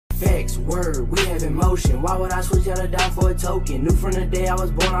facts, word, we have emotion. Why would I switch out a dime for a token? Knew from the day I was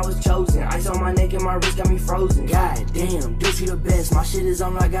born I was chosen. Ice on my neck and my wrist got me frozen. God damn, dude, she the best. My shit is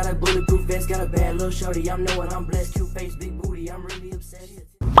on, I got a bulletproof vest. Got a bad little shorty, I'm knowing I'm blessed. Cute face, big booty, I'm really obsessed.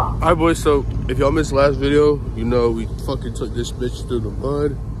 Alright boys, so if y'all missed the last video, you know we fucking took this bitch through the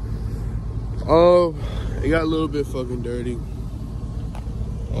mud. It got a little bit fucking dirty.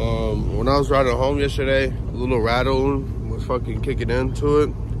 When I was riding home yesterday, a little rattle was fucking kicking into it.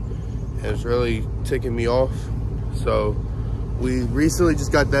 And it's really ticking me off. So we recently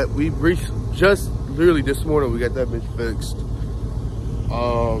just got that, just literally this morning we got that bitch fixed.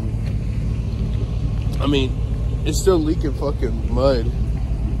 I mean, it's still leaking fucking mud,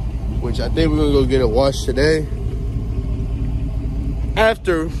 which I think we're gonna go get it washed today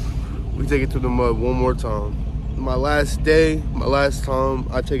after we take it through the mud one more time. My last time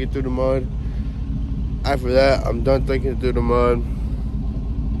I take it through the mud. After that, I'm done taking it through the mud.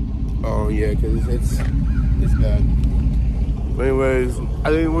 Oh yeah, cause it's bad. But anyways, I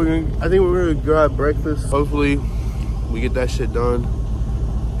think we're gonna grab breakfast. Hopefully, we get that shit done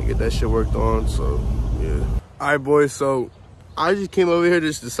and get that shit worked on. So yeah. All right, boys. So I just came over here to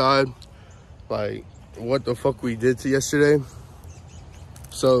just decide like what the fuck we did to yesterday.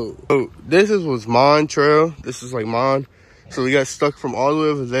 So this was mine trail. This is like mine. So we got stuck from all the way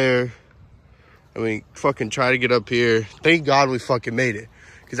over there. And we fucking tried to get up here. Thank God we fucking made it.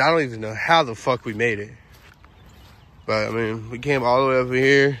 Because I don't even know how the fuck we made it. But I mean, we came all the way over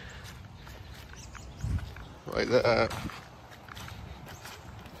here. Like that.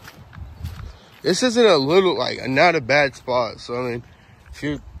 This isn't a little, like, not a bad spot. So I mean, if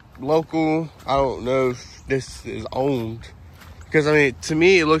you're local, I don't know if this is owned. Because, I mean, to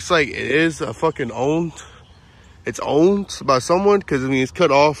me, it looks like it is a fucking owned. It's owned by someone. Because, I mean, it's cut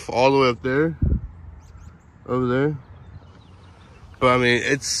off all the way up there. Over there. But, I mean,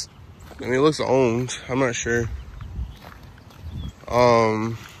 it looks owned. I'm not sure. But,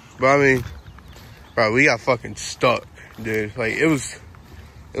 I mean, bro, we got fucking stuck, dude. Like, it was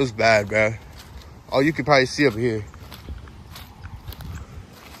bad, bro. Oh, you could probably see up here.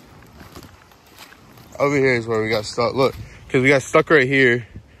 Over here is where we got stuck. Look. Because we got stuck right here,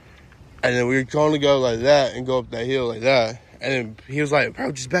 and then we were going to go like that and go up that hill like that. And then he was like,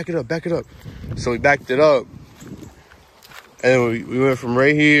 bro, just back it up, back it up. So we backed it up. And then we went from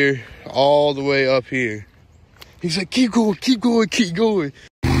right here all the way up here. He's like, keep going, keep going, keep going.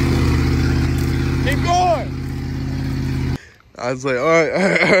 Keep going. I was like, all right, all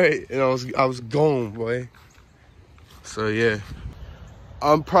right, all right. And I was gone, boy. So, yeah.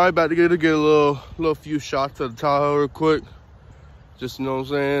 I'm probably about to get a little few shots of the Tahoe real quick. Just, you know what I'm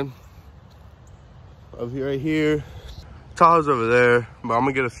saying? Up here, right here. Tahoe's over there, but I'm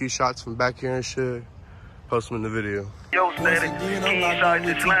gonna get a few shots from back here and shit. Post them in the video. Yo, static, King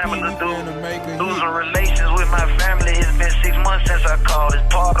started to slamming the dude. Losing relations with my family. It's been 6 months since I called.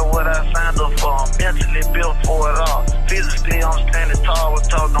 It's part of what I signed up for. I'm mentally built for it all. Physically, I'm standing tall. With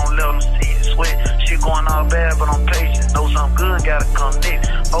talk, don't let them see the sweat. Shit going all bad, but I'm patient. Know something good, gotta come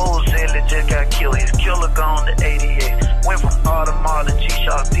next. Old Sally just got killed. His killer gone to 88. Went from Audemars to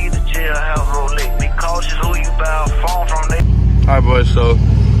G-Shock, D to jailhouse, Rolex. Be cautious who you buy a phone from. Alright, boys, so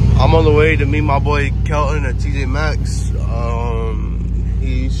I'm on the way to meet my boy Kelton at TJ Maxx.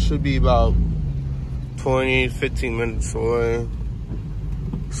 He should be about 15 minutes away.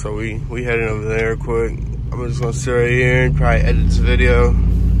 So we heading over there quick. I'm just gonna sit right here and probably edit this video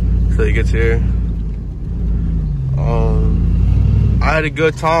until he gets here. I had a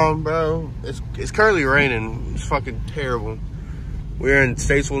good time, bro. It's currently raining. It's fucking terrible. We're in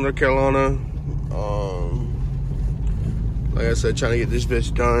Statesville, North Carolina. Like I said, trying to get this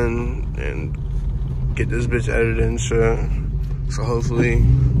bitch done and get this bitch edited and shit. So hopefully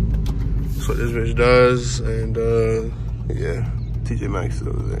that's what this bitch does. And yeah, TJ Maxx is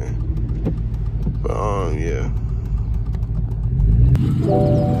over there. But yeah.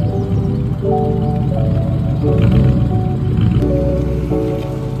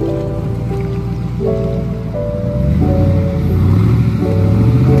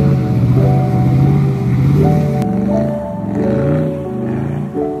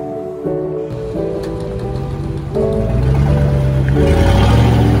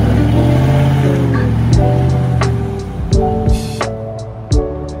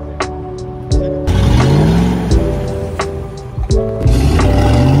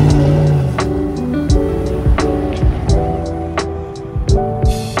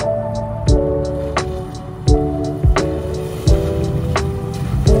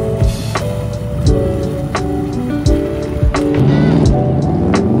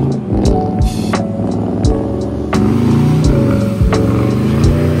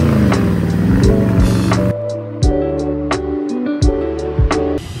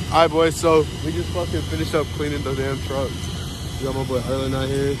 Alright, boys, so we just fucking finished up cleaning the damn trucks. We got my boy Erling out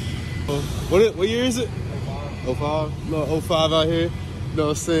here. What year is it? 05. 05? No, 05 out here. You know what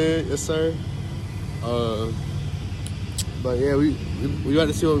I'm saying? Yes, sir. But yeah, we got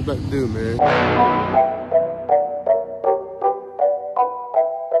to see what we're about to do, man.